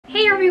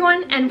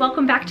everyone, and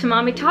welcome back to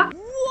MommieTalk.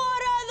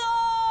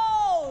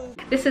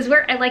 This is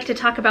where I like to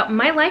talk about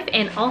my life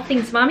and all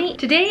things mommy.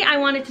 Today I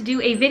wanted to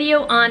do a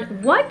video on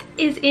what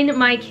is in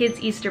my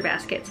kids' Easter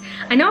baskets.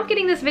 I know I'm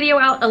getting this video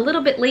out a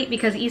little bit late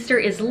because Easter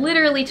is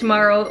literally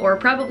tomorrow or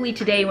probably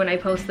today when I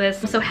post this.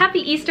 So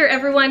happy Easter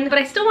everyone, but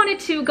I still wanted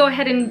to go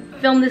ahead and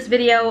film this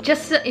video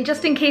just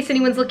in case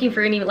anyone's looking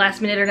for any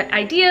last minute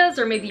ideas,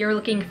 or maybe you're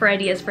looking for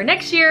ideas for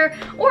next year,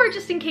 or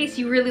just in case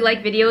you really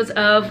like videos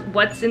of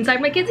what's inside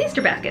my kids'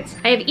 Easter baskets.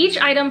 I have each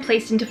item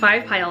placed into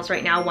 5 piles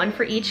right now, one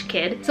for each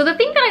kid. So the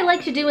thing that I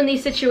like to do in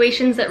these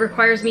situations that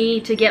requires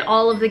me to get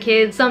all of the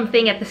kids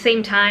something at the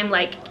same time,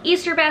 like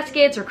Easter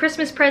baskets or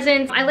Christmas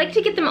presents, I like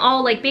to get them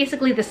all like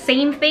basically the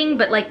same thing,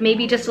 but like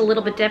maybe just a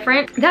little bit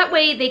different. That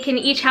way they can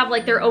each have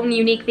like their own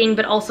unique thing,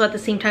 but also at the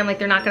same time like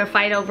they're not gonna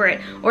fight over it,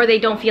 or they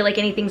don't feel like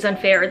anything's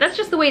unfair. That's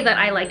just the way that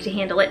I like to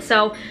handle it.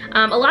 So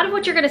a lot of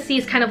what you're gonna see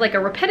is kind of like a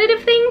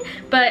repetitive thing,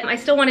 but I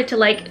still wanted to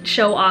like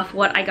show off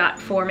what I got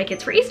for my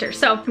kids for Easter.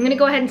 So I'm gonna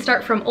go ahead and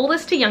start from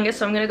oldest to youngest.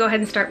 So I'm gonna go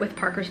ahead and start with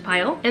Parker's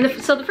pile. And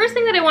so the first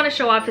thing that I wanna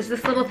show off is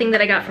this little thing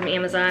that I got from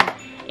Amazon.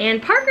 And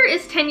Parker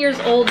is 10 years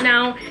old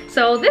now,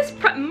 so this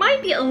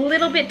might be a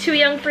little bit too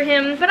young for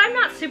him, but I'm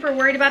not super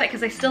worried about it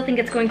because I still think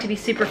it's going to be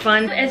super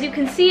fun. As you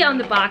can see on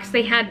the box,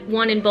 they had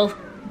one in both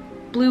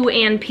blue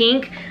and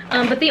pink,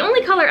 but the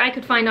only color I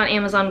could find on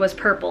Amazon was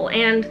purple.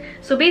 And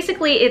so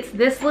basically it's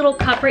this little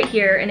cup right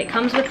here, and it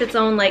comes with its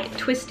own like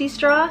twisty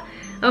straw,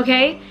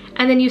 okay?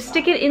 And then you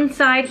stick it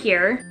inside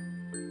here.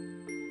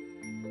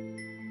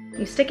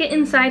 You stick it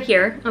inside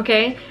here,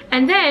 okay?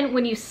 And then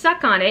when you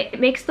suck on it,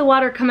 it makes the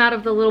water come out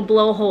of the little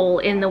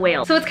blowhole in the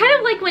whale. So it's kind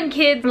of like when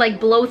kids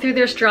like blow through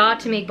their straw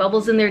to make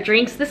bubbles in their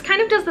drinks. This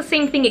kind of does the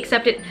same thing,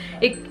 except it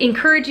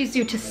encourages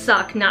you to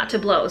suck, not to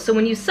blow. So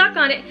when you suck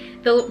on it,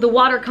 the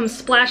water comes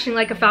splashing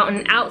like a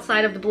fountain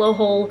outside of the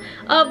blowhole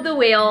of the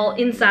whale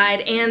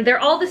inside, and they're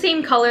all the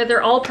same color,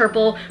 they're all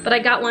purple, but I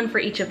got one for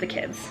each of the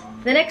kids.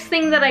 The next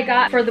thing that I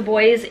got for the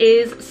boys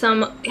is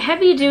some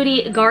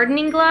heavy-duty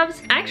gardening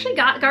gloves. I actually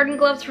got garden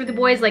gloves for the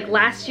boys like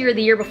last year or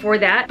the year before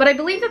that, but I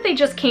believe that they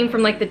just came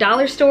from like the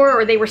dollar store,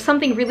 or they were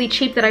something really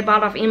cheap that I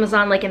bought off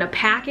Amazon like in a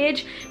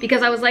package,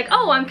 because I was like,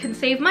 oh, I can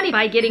save money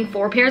by getting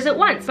 4 pairs at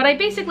once. But I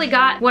basically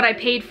got what I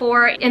paid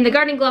for, and the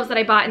gardening gloves that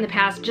I bought in the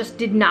past just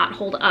did not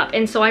hold up.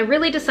 And so I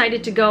really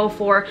decided to go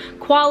for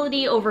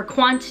quality over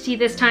quantity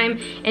this time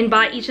and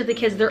buy each of the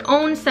kids their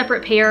own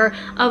separate pair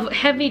of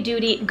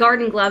heavy-duty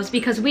garden gloves,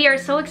 because we are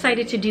so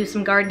excited to do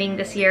some gardening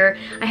this year.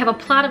 I have a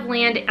plot of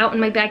land out in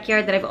my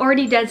backyard that I've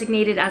already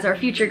designated as our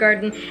future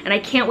garden, and I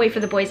can't wait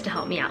for the boys to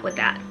help me out with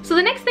that. So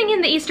the next thing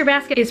in the Easter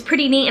basket is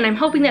pretty neat, and I'm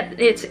hoping that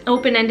it's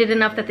open-ended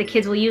enough that the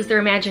kids will use their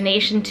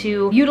imagination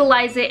to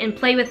utilize it and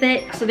play with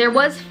it. So there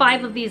was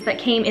 5 of these that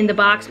came in the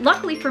box.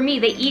 Luckily for me,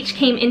 they each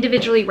came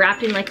individually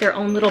wrapped in like their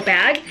own little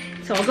bag.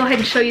 So I'll go ahead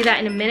and show you that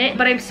in a minute,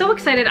 but I'm so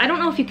excited. I don't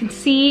know if you can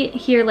see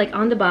here like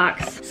on the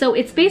box. So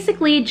it's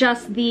basically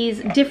just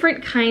these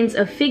different kinds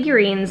of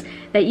figurines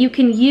that you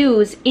can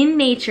use in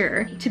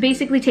nature to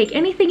basically take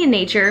anything in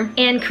nature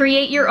and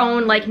create your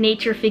own like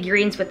nature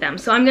figurines with them.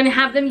 So I'm gonna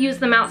have them use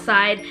them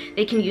outside.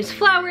 They can use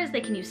flowers,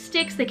 they can use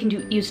sticks, they can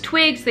use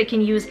twigs, they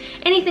can use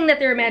anything that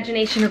their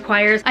imagination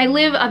requires. I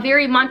live a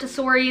very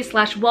Montessori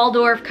 /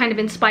 Waldorf kind of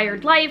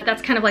inspired life.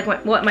 That's kind of like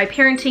what my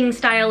parenting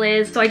style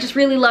is. So I just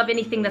really love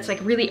anything that's like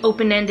really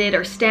open-ended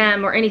or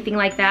STEM or anything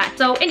like that.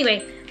 So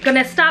anyway, I'm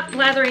gonna stop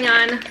blathering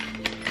on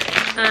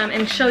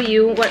and show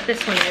you what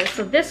this one is.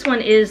 So this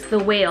one is the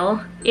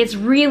whale. It's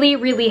really,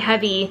 really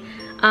heavy.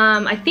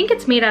 I think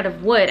it's made out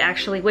of wood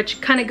actually,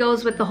 which kind of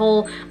goes with the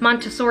whole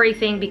Montessori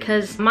thing,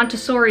 because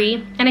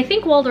Montessori, and I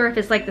think Waldorf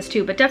is like this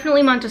too, but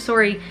definitely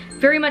Montessori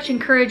very much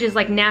encourages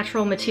like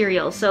natural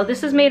materials. So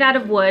this is made out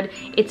of wood.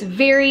 It's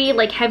very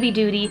like heavy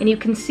duty, and you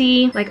can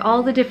see like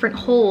all the different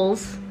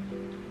holes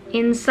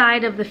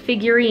inside of the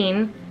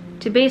figurine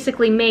to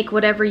basically make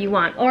whatever you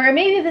want. Or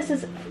maybe this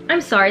is,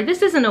 I'm sorry,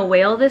 this isn't a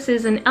whale, this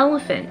is an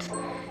elephant.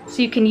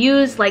 So you can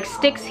use like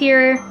sticks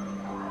here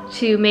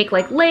to make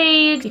like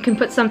legs. You can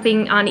put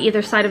something on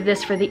either side of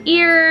this for the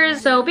ears.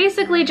 So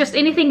basically just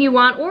anything you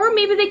want, or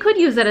maybe they could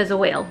use it as a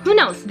whale. Who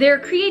knows? Their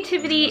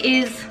creativity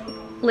is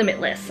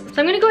limitless. So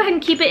I'm gonna go ahead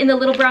and keep it in the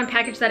little brown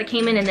package that it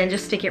came in, and then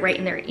just stick it right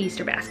in their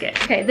Easter basket.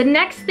 Okay, the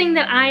next thing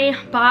that I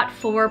bought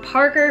for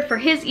Parker for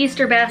his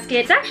Easter basket,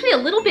 it's actually a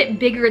little bit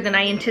bigger than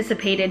I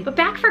anticipated, but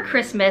back for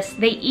Christmas,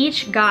 they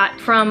each got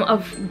from a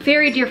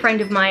very dear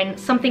friend of mine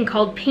something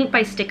called Paint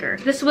by Sticker.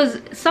 This was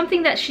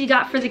something that she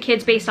got for the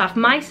kids based off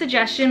my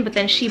suggestion, but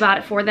then she bought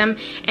it for them,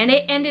 and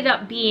it ended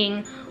up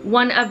being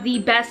one of the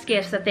best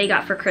gifts that they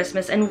got for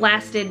Christmas, and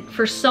lasted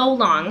for so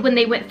long. When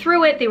they went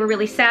through it, they were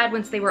really sad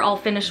once they were all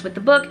finished with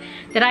the book,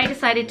 that I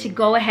decided to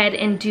go ahead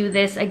and do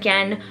this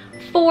again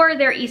for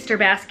their Easter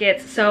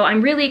baskets. So I'm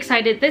really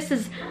excited. This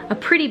is a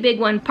pretty big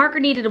one.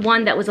 Parker needed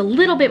one that was a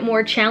little bit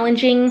more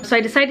challenging, so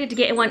I decided to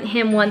get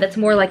him one that's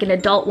more like an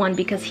adult one,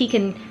 because he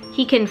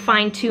can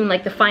fine-tune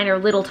like the finer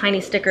little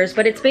tiny stickers.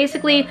 But it's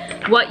basically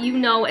what you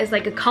know as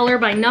like a color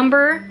by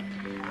number,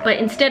 but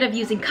instead of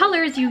using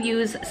colors, you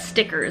use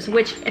stickers,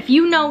 which if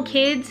you know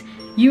kids,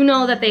 you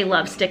know that they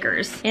love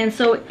stickers. And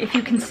so if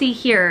you can see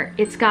here,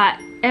 it's got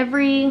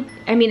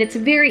it's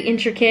very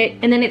intricate,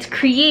 and then it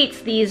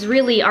creates these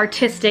really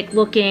artistic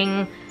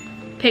looking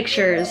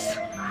pictures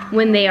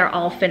when they are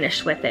all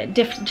finished with it.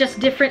 Just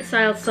different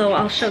styles, so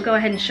I'll go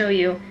ahead and show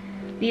you.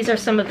 These are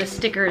some of the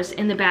stickers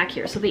in the back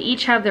here. So they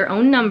each have their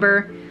own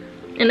number,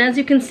 and as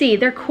you can see,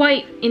 they're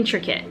quite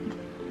intricate.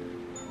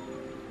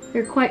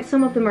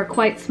 Some of them are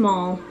quite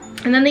small.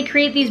 And then they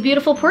create these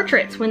beautiful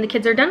portraits when the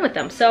kids are done with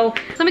them. So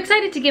I'm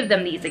excited to give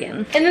them these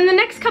again. And then the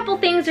next couple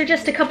things are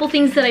just a couple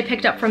things that I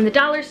picked up from the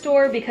dollar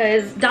store,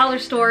 because dollar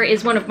store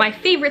is one of my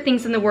favorite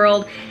things in the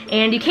world,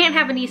 and you can't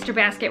have an Easter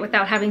basket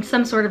without having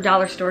some sort of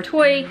dollar store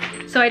toy.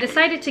 So I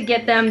decided to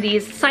get them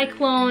these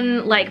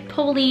cyclone like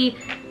pulley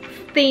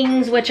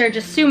things, which are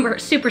just super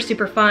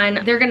fun.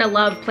 They're gonna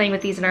love playing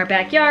with these in our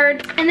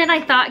backyard. And then I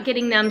thought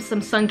getting them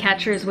some sun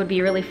catchers would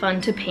be really fun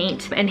to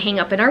paint and hang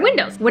up in our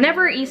windows.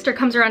 Whenever Easter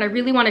comes around, I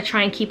really want to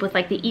try and keep with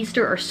like the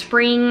Easter or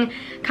spring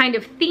kind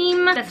of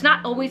theme. That's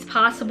not always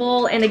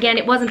possible, and again,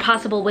 it wasn't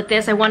possible with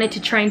this. I wanted to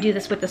try and do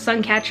this with the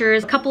sun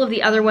catchers. A couple of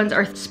the other ones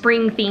are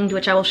spring themed,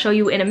 which I will show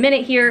you in a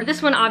minute here.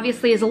 This one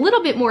obviously is a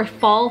little bit more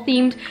fall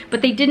themed,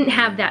 but they didn't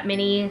have that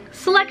many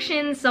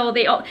selections, so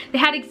they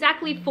had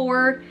exactly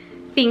 4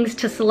 things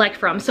to select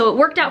from. So it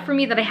worked out for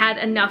me that I had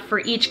enough for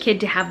each kid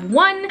to have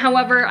one.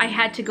 However, I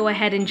had to go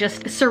ahead and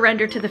just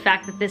surrender to the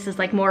fact that this is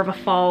like more of a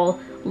fall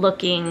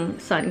looking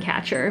sun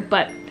catcher,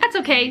 but that's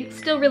okay,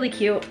 still really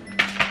cute.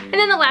 And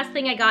then the last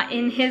thing I got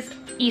in his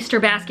Easter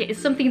basket is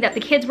something that the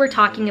kids were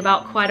talking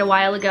about quite a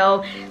while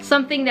ago,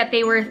 something that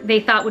they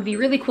thought would be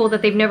really cool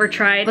that they've never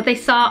tried, but they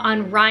saw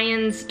on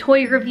Ryan's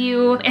toy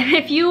review. And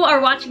if you are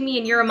watching me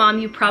and you're a mom,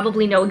 you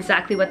probably know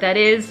exactly what that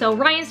is. So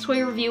Ryan's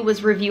toy review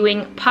was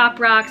reviewing Pop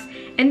Rocks,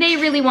 and they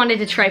really wanted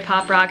to try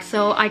Pop Rocks,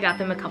 so I got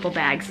them a couple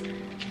bags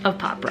of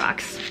Pop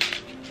Rocks.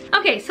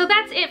 Okay, so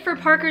that's it for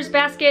Parker's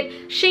basket.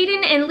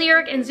 Shaden and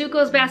Lyric and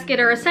Zuko's basket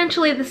are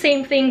essentially the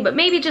same thing, but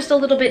maybe just a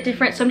little bit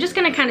different. So I'm just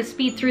gonna kind of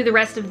speed through the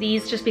rest of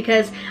these just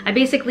because I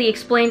basically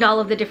explained all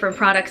of the different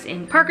products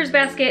in Parker's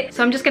basket.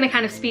 So I'm just gonna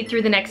kind of speed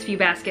through the next few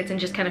baskets and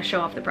just kind of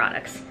show off the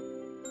products.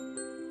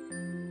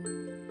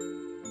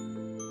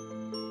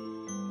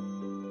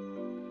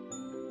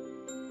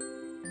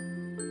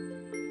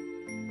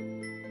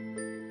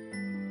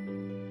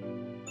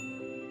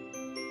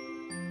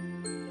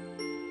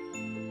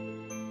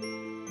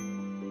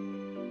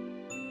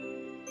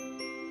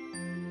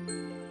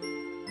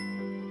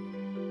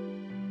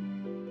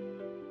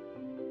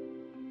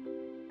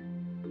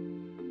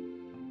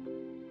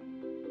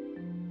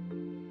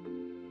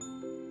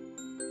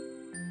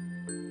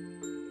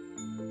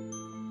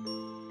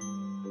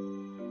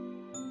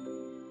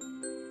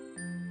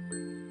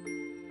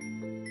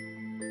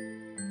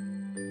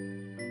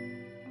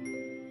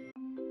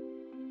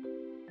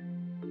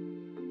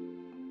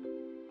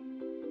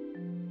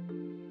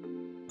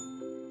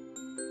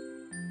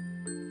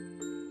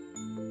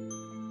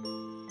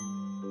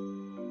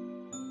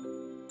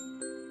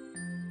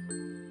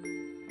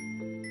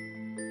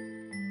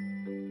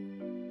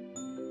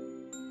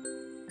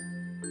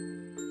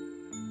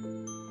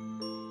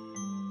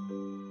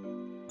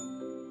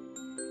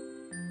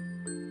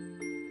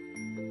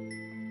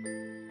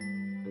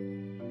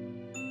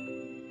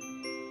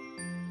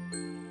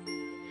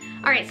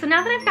 Alright, so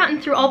now that I've gotten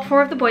through all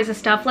 4 of the boys'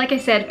 stuff, like I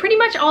said, pretty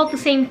much all the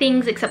same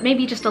things except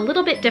maybe just a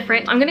little bit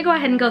different. I'm gonna go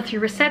ahead and go through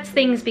Rosette's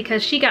things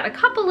because she got a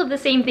couple of the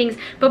same things,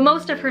 but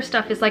most of her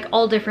stuff is like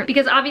all different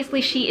because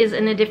obviously she is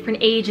in a different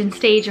age and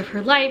stage of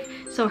her life,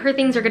 so her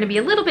things are gonna be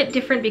a little bit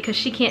different because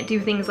she can't do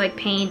things like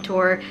paint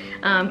or,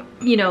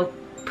 you know,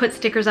 put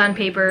stickers on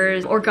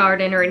papers or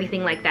garden or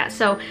anything like that.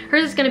 So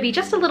hers is gonna be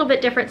just a little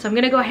bit different, so I'm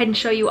gonna go ahead and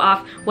show you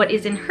off what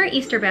is in her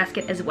Easter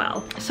basket as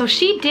well. So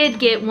she did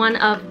get one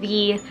of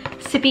the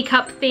sippy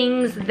cup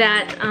things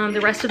that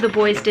the rest of the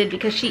boys did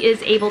because she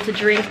is able to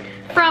drink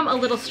from a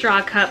little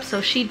straw cup,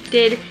 so she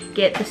did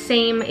get the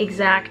same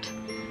exact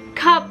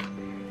cup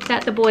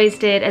that the boys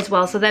did as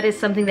well, so that is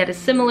something that is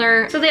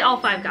similar. So they all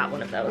 5 got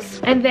one of those.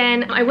 And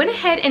then I went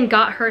ahead and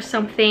got her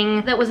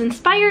something that was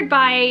inspired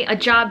by a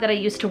job that I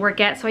used to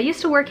work at. So I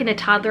used to work in a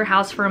toddler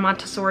house for a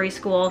Montessori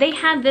school. They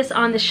had this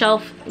on the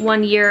shelf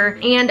one year,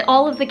 and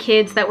all of the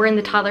kids that were in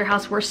the toddler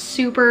house were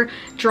super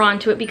drawn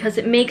to it because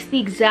it makes the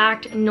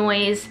exact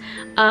noise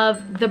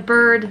of the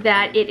bird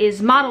that it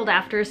is modeled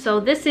after. So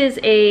this is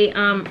a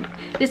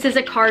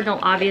cardinal,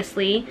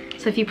 obviously.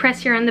 So if you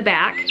press here on the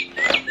back,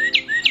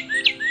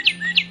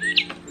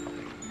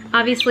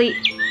 obviously,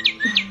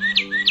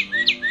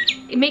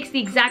 it makes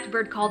the exact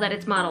bird call that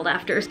it's modeled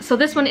after. So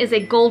this one is a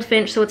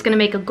goldfinch, so it's gonna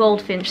make a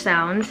goldfinch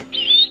sound.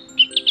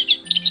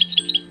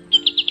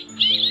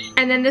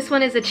 And then this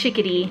one is a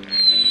chickadee.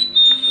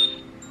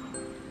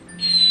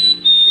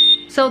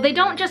 So they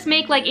don't just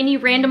make like any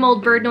random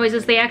old bird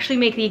noises, they actually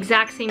make the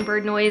exact same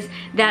bird noise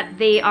that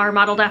they are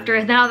modeled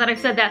after. Now that I've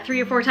said that 3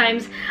 or 4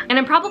 times, and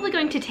I'm probably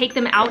going to take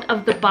them out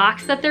of the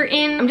box that they're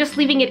in. I'm just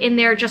leaving it in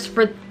there just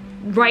for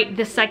right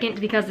this second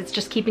because it's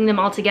just keeping them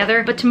all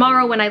together. But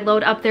tomorrow when I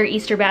load up their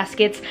Easter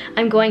baskets,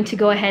 I'm going to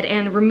go ahead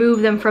and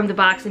remove them from the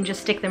box and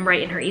just stick them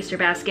right in her Easter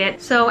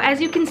basket. So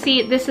as you can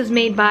see, this is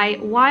made by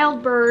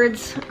Wild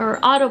Birds, or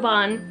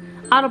Audubon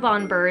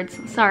Birds.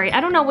 Sorry, I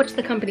don't know which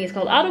the company is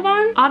called.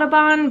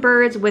 Audubon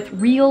Birds with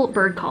Real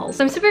Bird Calls.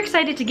 So I'm super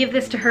excited to give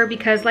this to her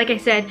because, like I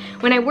said,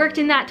 when I worked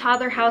in that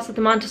toddler house at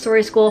the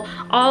Montessori school,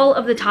 all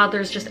of the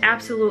toddlers just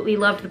absolutely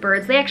loved the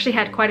birds. They actually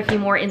had quite a few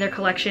more in their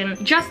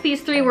collection. Just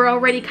these 3 were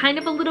already kind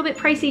of a little bit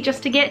pricey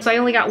just to get, so I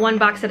only got 1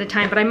 box at a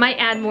time, but I might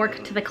add more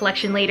to the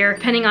collection later,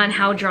 depending on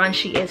how drawn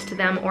she is to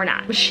them or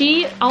not.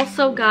 She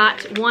also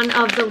got one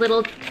of the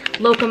little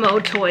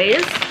Locomo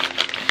toys.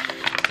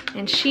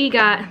 And she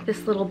got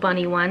this little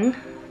bunny one,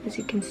 as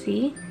you can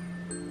see.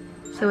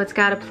 So it's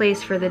got a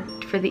place for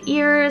the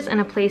ears and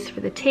a place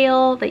for the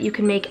tail that you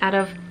can make out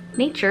of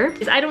nature.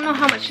 I don't know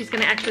how much she's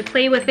gonna actually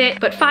play with it,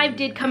 but 5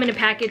 did come in a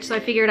package, so I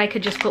figured I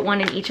could just put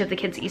 1 in each of the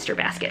kids' Easter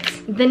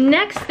baskets. The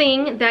next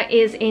thing that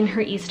is in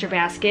her Easter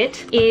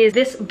basket is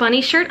this bunny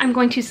shirt I'm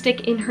going to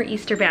stick in her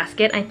Easter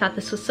basket. I thought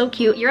this was so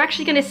cute. You're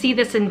actually gonna see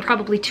this in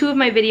probably 2 of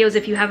my videos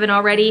if you haven't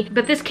already,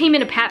 but this came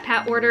in a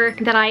Pat order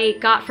that I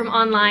got from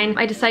online.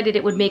 I decided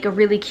it would make a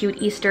really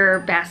cute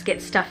Easter basket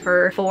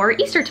stuffer for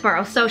Easter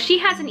tomorrow. So she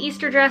has an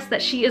Easter dress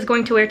that she is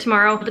going to wear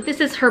tomorrow, but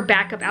this is her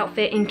backup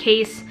outfit in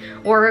case,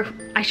 or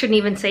I shouldn't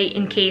even say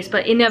in case,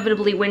 but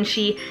inevitably when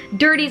she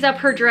dirties up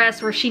her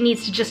dress or she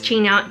needs to just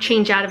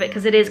change out of it,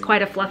 because it is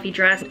quite a fluffy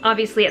dress.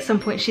 Obviously at some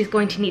point she's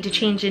going to need to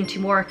change into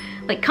more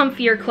like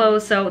comfier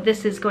clothes, so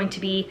this is going to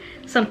be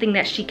something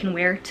that she can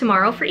wear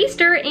tomorrow for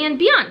Easter and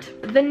beyond.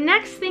 The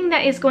next thing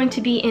that is going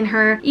to be in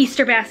her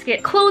Easter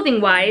basket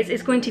clothing wise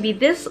is going to be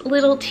this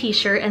little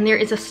t-shirt, and there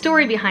is a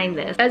story behind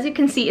this. As you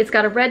can see, it's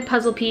got a red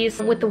puzzle piece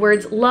with the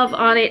words love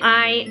on it.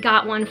 I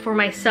got one for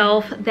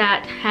myself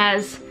that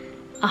has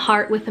a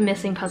heart with a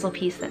missing puzzle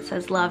piece that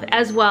says love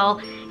as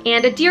well.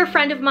 And a dear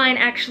friend of mine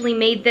actually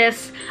made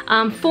this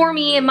for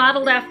me and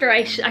modeled after.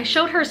 I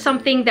showed her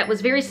something that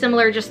was very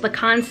similar, just the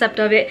concept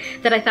of it,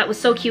 that I thought was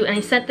so cute, and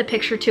I sent the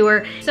picture to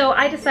her. So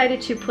I decided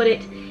to put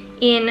it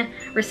in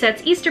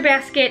Rosette's Easter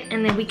basket,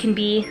 and then we can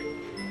be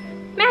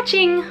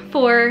matching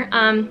for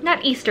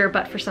not Easter,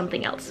 but for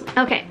something else.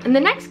 Okay, and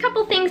the next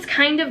couple things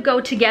kind of go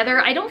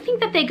together. I don't think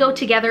that they go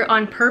together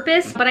on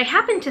purpose, but I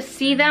happened to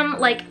see them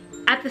like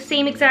at the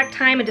same exact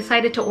time and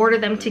decided to order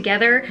them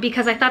together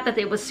because I thought that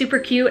it was super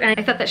cute and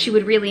I thought that she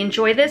would really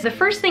enjoy this. The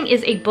first thing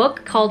is a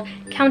book called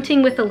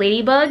Counting with the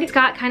Ladybug. It's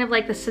got kind of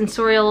like the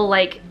sensorial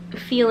like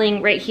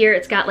feeling right here.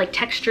 It's got like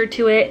texture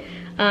to it.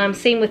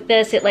 Same with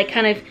this, it like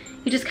kind of,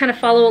 you just kind of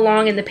follow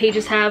along and the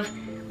pages have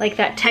like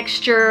that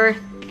texture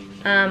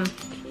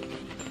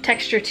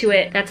to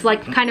it that's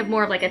like kind of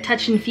more of like a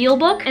touch and feel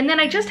book. And then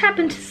I just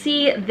happened to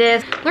see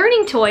this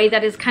learning toy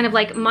that is kind of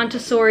like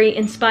Montessori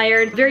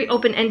inspired, very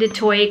open-ended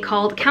toy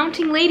called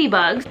Counting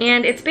Ladybugs,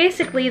 and it's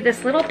basically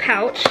this little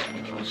pouch.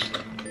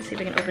 Let's see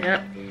if I can open it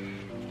up.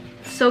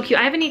 So cute.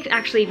 I haven't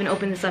actually even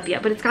opened this up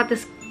yet, but it's got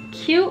this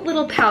cute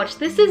little pouch.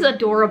 This is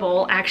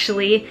adorable,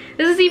 actually.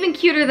 This is even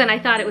cuter than I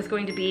thought it was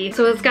going to be.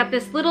 So it's got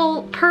this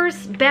little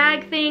purse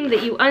bag thing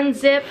that you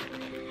unzip,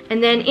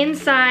 and then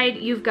inside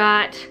you've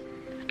got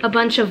a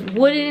bunch of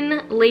wooden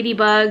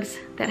ladybugs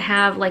that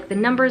have like the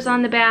numbers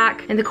on the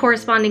back and the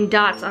corresponding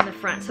dots on the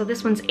front. So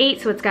this one's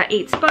 8, so it's got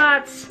 8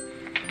 spots.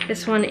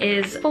 This one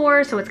is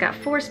 4, so it's got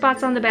 4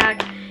 spots on the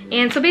back.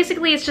 And so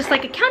basically it's just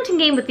like a counting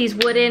game with these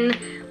wooden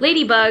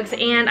ladybugs,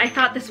 and I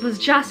thought this was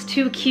just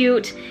too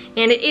cute,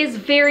 and it is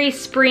very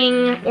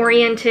spring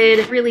oriented.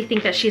 I really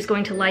think that she's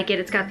going to like it.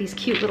 It's got these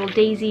cute little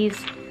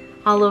daisies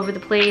all over the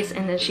place,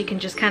 and then she can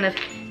just kind of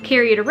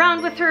carry it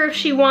around with her if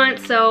she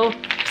wants. So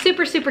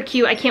super, super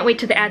cute. I can't wait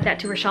to add that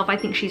to her shelf. I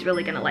think she's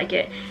really gonna like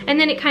it. And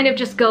then it kind of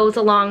just goes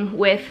along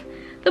with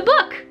the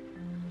book.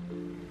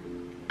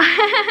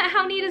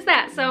 How neat is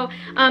that? So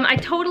I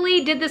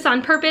totally did this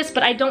on purpose,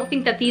 but I don't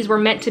think that these were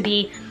meant to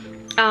be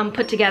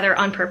put together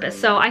on purpose.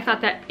 So I thought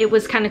that it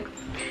was kind of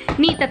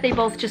neat that they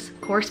both just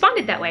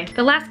corresponded that way.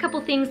 The last couple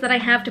things that I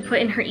have to put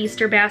in her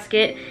Easter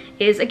basket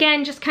is,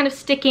 again, just kind of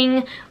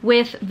sticking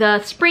with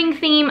the spring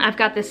theme. I've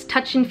got this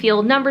touch and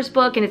feel numbers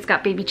book, and it's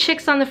got baby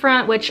chicks on the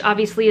front, which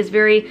obviously is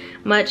very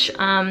much,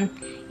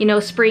 you know,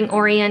 spring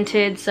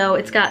oriented. So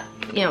it's got,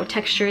 you know,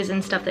 textures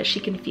and stuff that she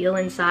can feel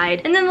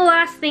inside. And then the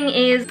last thing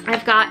is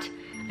I've got,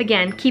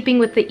 again, keeping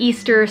with the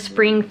Easter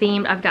spring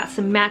theme, I've got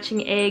some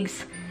matching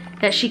eggs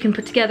that she can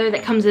put together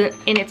that comes in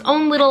its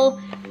own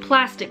little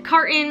plastic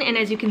carton, and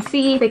as you can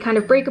see, they kind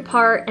of break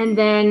apart, and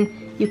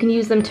then you can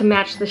use them to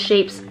match the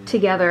shapes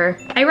together.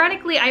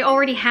 Ironically, I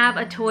already have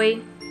a toy.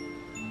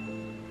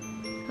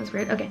 That's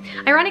weird. Okay.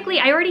 Ironically,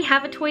 I already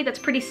have a toy that's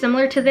pretty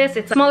similar to this.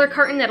 It's a smaller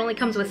carton that only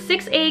comes with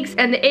 6 eggs,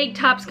 and the egg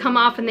tops come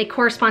off and they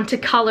correspond to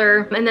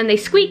color, and then they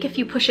squeak if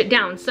you push it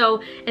down.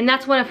 So, and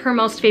that's one of her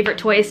most favorite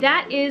toys.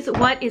 That is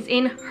what is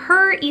in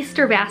her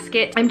Easter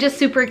basket. I'm just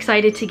super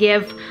excited to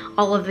give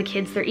all of the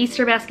kids their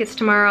Easter baskets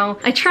tomorrow.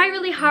 I try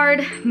really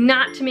hard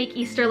not to make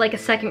Easter like a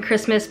second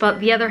Christmas, but on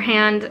the other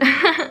hand,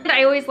 I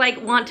I always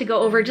like want to go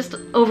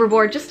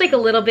overboard just like a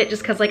little bit,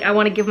 just cause like I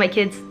want to give my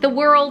kids the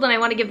world and I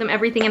want to give them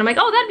everything, and I'm like,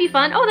 oh, that'd be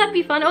fun, oh, that'd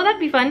be fun, oh,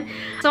 that'd be fun.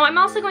 So I'm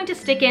also going to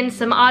stick in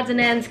some odds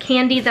and ends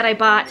candy that I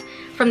bought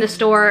from the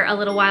store a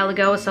little while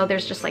ago. So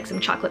there's just like some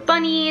chocolate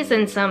bunnies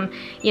and some,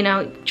 you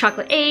know,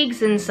 chocolate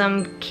eggs and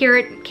some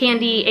carrot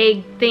candy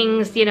egg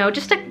things, you know,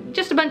 just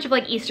a bunch of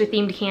like Easter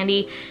themed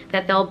candy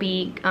that they'll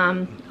be,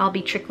 I'll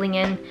be trickling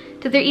in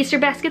to their Easter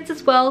baskets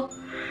as well.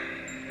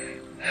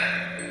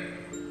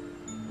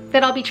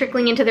 But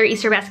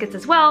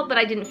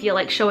I didn't feel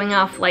like showing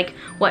off like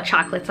what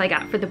chocolates I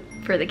got for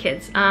the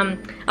kids.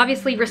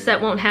 Obviously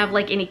Rosette won't have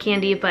like any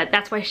candy, but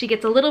that's why she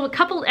gets a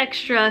couple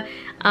extra,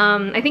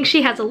 I think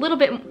she has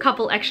a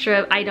couple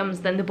extra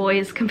items than the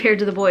boys compared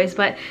to the boys,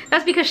 but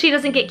that's because she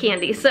doesn't get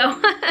candy. So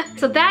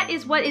so that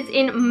is what is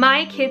in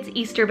my kids'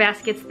 Easter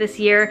baskets this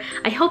year.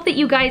 I hope that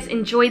you guys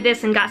enjoyed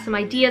this and got some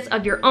ideas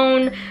of your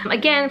own.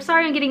 Again, I'm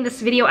sorry I'm getting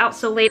this video out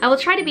so late. I will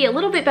try to be a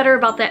little bit better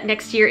about that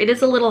next year. It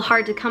is a little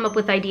hard to come up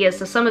with ideas,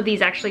 so some of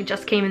these actually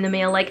just came in the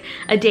mail like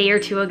a day or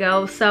two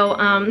ago. So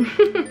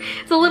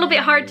it's a little bit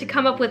hard to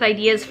come up with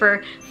ideas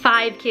for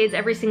 5 kids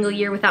every single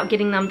year without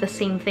getting them the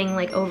same thing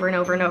like over and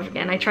over and over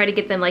again. I try to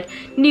get them like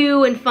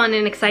new and fun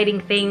and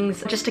exciting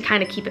things just to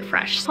kind of keep it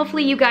fresh.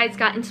 Hopefully you guys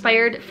got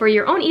inspired for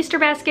your own Easter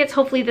baskets.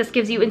 Hopefully this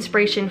gives you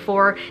inspiration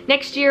for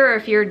next year, or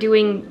if you're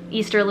doing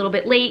Easter a little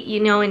bit late, you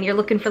know, and you're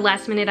looking for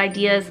last minute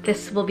ideas,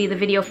 this will be the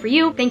video for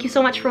you. Thank you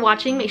so much for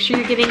watching. Make sure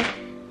you're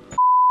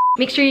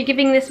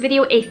giving this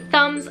video a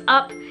thumbs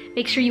up.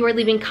 Make sure you are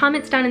leaving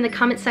comments down in the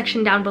comment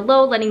section down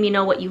below, letting me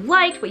know what you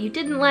liked, what you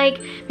didn't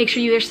like. Make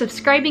sure you are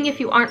subscribing if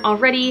you aren't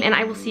already, and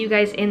I will see you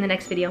guys in the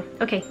next video.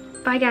 Okay,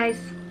 bye guys.